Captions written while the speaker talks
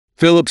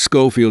Phillip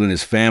Schofield and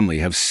his family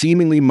have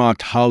seemingly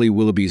mocked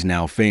HollyWilloughby's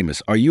now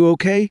famous "Are you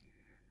okay?"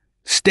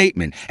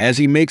 statement as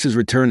he makes his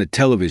return to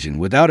television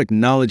without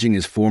acknowledging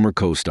his former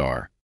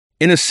co-star.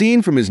 In a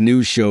scene from his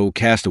new show,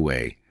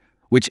 Castaway,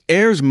 which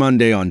airs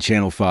Monday on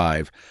Channel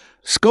 5,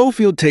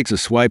 Schofield takes a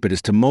swipe at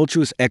his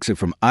tumultuous exit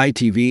from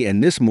ITV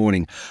and This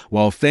Morning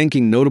while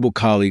thanking notable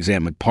colleagues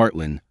Ant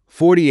McPartlin,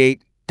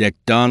 48, Dec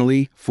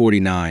Donnelly,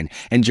 49,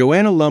 and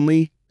Joanna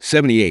Lumley,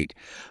 78,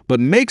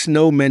 but makes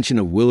no mention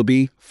of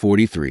Willoughby,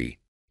 43.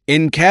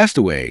 In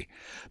Castaway,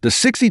 the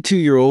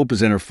 62-year-old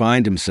presenter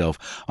finds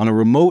himself on a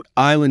remote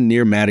island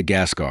near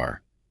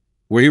Madagascar,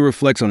 where he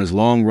reflects on his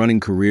long-running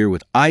career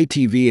with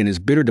ITV and his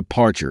bitter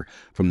departure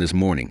from This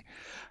Morning,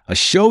 a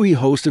show he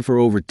hosted for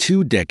over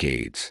 2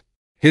 decades.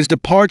 His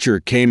departure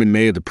came in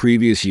May of the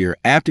previous year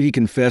after he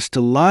confessed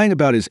to lying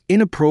about his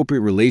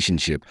inappropriate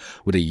relationship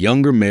with a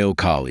younger male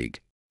colleague.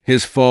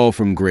 His fall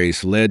from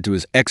grace led to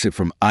his exit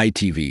from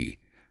ITV,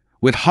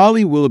 with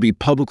HollyWilloughby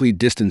publicly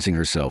distancing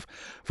herself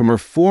from her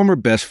former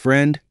best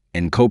friend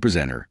and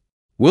co-presenter.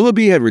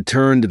 Willoughby had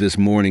returned to This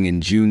Morning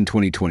in June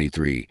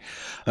 2023,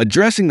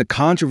 addressing the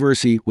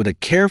controversy with a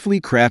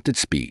carefully crafted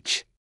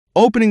speech.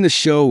 Opening the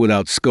show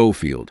without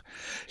Schofield,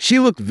 she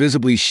looked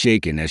visibly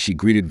shaken as she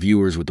greeted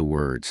viewers with the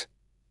words,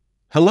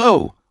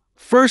 "Hello.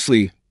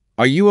 Firstly,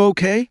 are you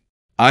okay?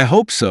 I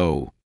hope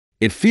so.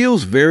 It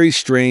feels very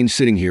strange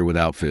sitting here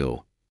without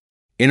Phil."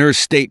 In her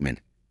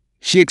statement,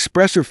 she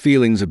expressed her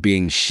feelings of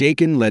being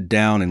shaken, let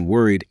down, and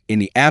worried in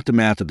the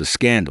aftermath of the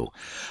scandal,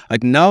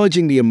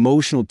 acknowledging the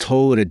emotional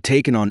toll it had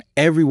taken on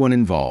everyone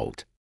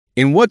involved.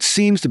 In what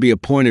seems to be a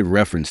pointed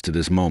reference to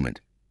this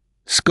moment,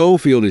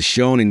 Schofield is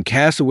shown in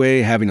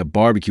Castaway having a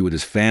barbecue with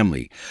his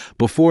family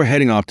before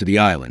heading off to the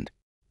island.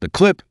 The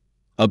clip,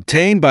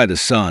 obtained by The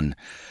Sun,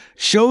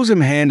 shows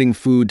him handing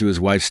food to his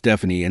wife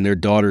Stephanie and their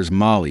daughters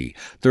Molly,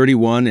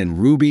 31, and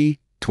Ruby,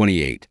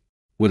 28.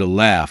 With a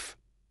laugh,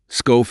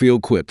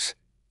 Schofield quips,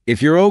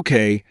 "If you're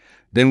okay,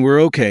 then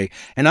we're okay,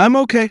 and I'm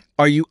okay.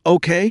 Are you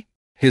okay?"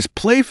 His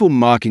playful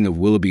mocking of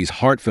Willoughby's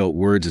heartfelt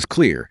words is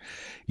clear,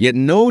 yet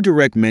no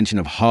direct mention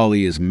of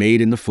Holly is made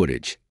in the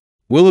footage.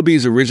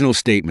 Willoughby's original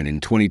statement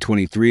in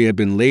 2023 had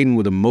been laden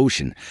with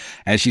emotion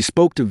as she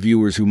spoke to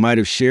viewers who might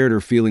have shared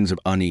her feelings of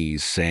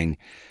unease, saying,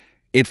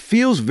 "It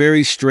feels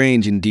very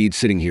strange indeed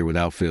sitting here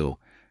without Phil,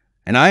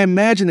 and I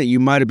imagine that you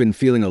might have been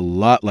feeling a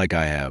lot like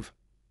I have.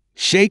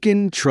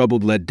 Shaken,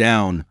 troubled, let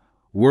down,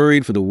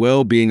 worried for the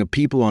well-being of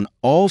people on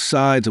all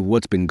sides of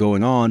what's been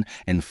going on,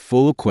 and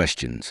full of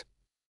questions."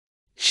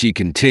 She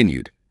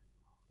continued,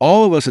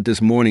 "All of us at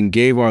This Morning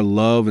gave our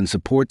love and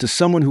support to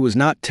someone who was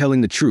not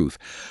telling the truth,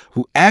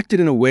 who acted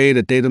in a way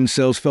that they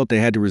themselves felt they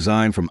had to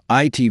resign from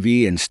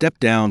ITV and step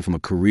down from a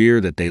career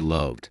that they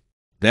loved.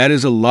 That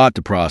is a lot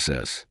to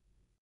process."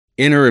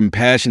 In her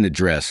impassioned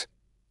address,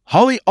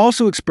 Holly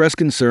also expressed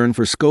concern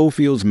for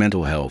Schofield's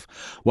mental health,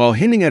 while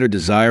hinting at her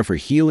desire for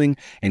healing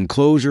and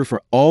closure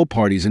for all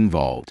parties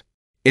involved.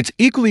 "It's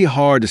equally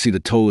hard to see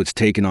the toll it's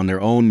taken on their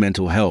own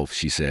mental health,"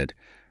 she said.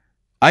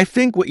 "I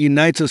think what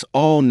unites us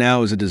all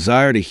now is a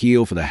desire to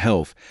heal for the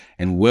health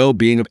and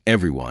well-being of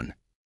everyone."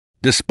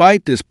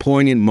 Despite this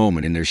poignant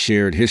moment in their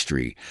shared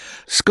history,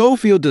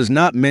 Schofield does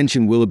not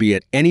mention Willoughby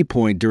at any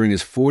point during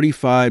his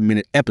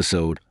 45-minute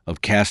episode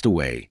of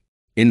Castaway.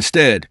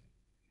 Instead,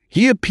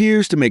 he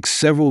appears to make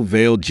several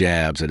veiled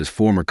jabs at his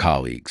former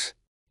colleagues.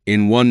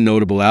 In one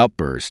notable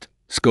outburst,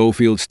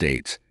 Schofield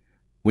states,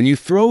 "When you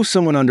throw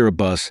someone under a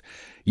bus,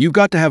 you've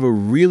got to have a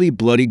really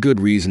bloody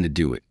good reason to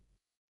do it."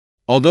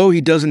 Although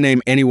he doesn't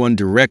name anyone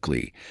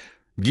directly,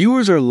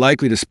 viewers are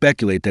likely to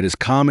speculate that his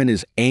comment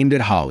is aimed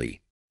at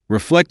Holly.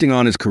 Reflecting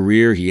on his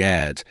career, he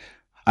adds,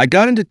 "I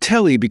got into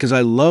telly because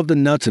I love the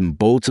nuts and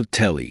bolts of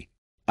telly.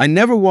 I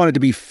never wanted to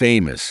be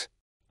famous.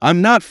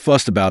 I'm not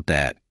fussed about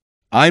that.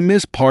 I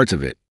miss parts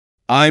of it.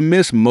 I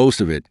miss most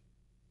of it,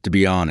 to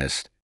be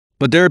honest.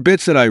 But there are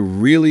bits that I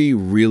really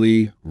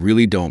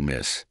don't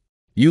miss.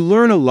 You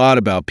learn a lot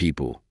about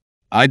people.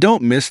 I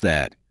don't miss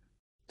that."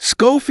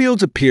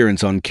 Schofield's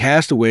appearance on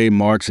Castaway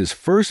marks his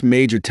first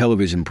major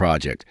television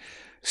project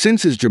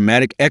since his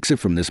dramatic exit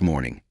from This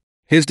Morning.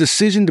 His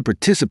decision to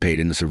participate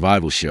in the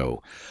survival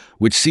show,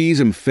 which sees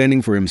him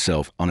fending for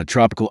himself on a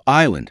tropical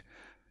island,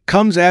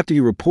 comes after he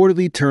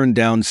reportedly turned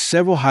down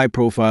several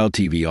high-profile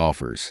TV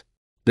offers.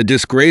 The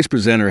disgraced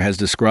presenter has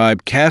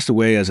described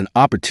Castaway as an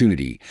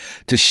opportunity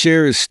to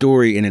share his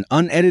story in an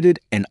unedited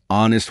and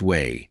honest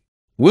way.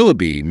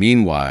 Willoughby,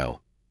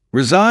 meanwhile,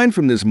 resigned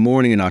from This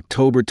Morning in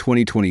October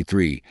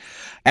 2023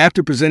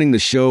 after presenting the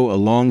show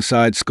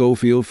alongside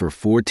Schofield for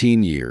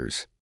 14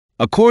 years.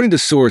 According to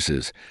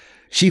sources,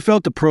 she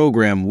felt the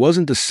program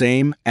wasn't the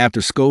same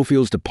after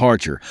Schofield's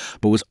departure,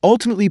 but was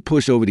ultimately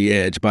pushed over the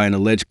edge by an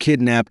alleged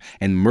kidnap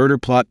and murder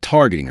plot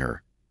targeting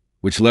her,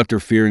 which left her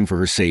fearing for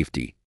her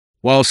safety.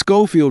 While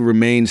Schofield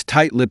remains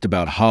tight-lipped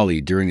about Holly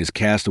during his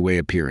Castaway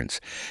appearance,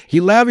 he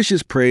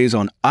lavishes praise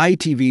on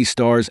ITV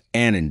stars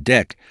Ann and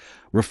Dec,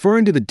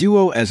 referring to the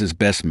duo as his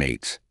best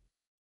mates.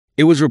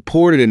 It was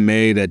reported in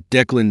May that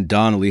Declan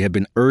Donnelly had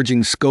been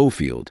urging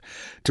Schofield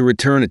to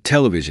return to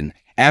television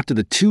after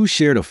the two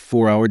shared a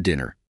 4-hour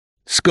dinner.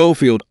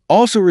 Schofield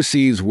also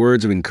receives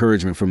words of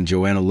encouragement from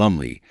Joanna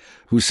Lumley,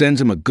 who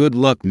sends him a good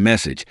luck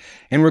message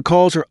and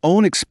recalls her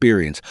own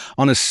experience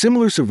on a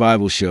similar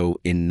survival show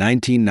in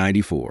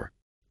 1994.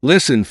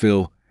 "Listen,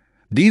 Phil,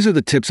 these are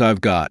the tips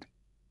I've got,"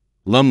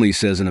 Lumley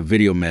says in a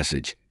video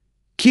message.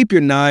 "Keep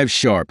your knives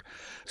sharp.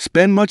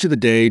 Spend much of the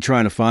day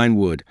trying to find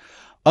wood.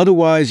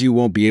 Otherwise, you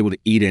won't be able to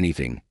eat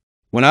anything.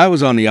 When I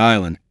was on the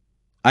island,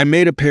 I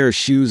made a pair of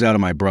shoes out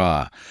of my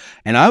bra,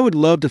 and I would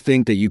love to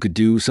think that you could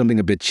do something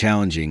a bit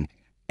challenging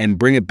and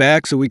bring it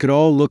back so we could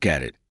all look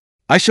at it.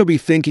 I shall be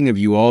thinking of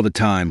you all the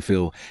time,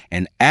 Phil,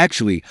 and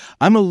actually,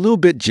 I'm a little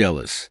bit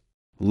jealous.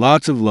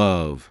 Lots of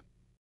love."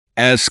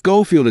 As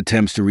Schofield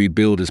attempts to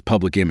rebuild his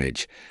public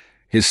image,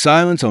 his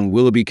silence on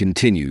Willoughby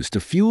continues to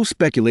fuel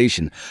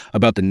speculation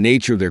about the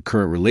nature of their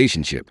current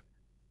relationship,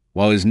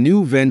 while his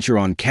new venture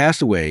on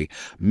Castaway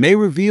may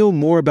reveal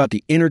more about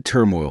the inner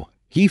turmoil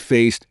he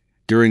faced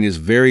during his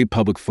very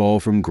public fall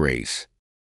from grace.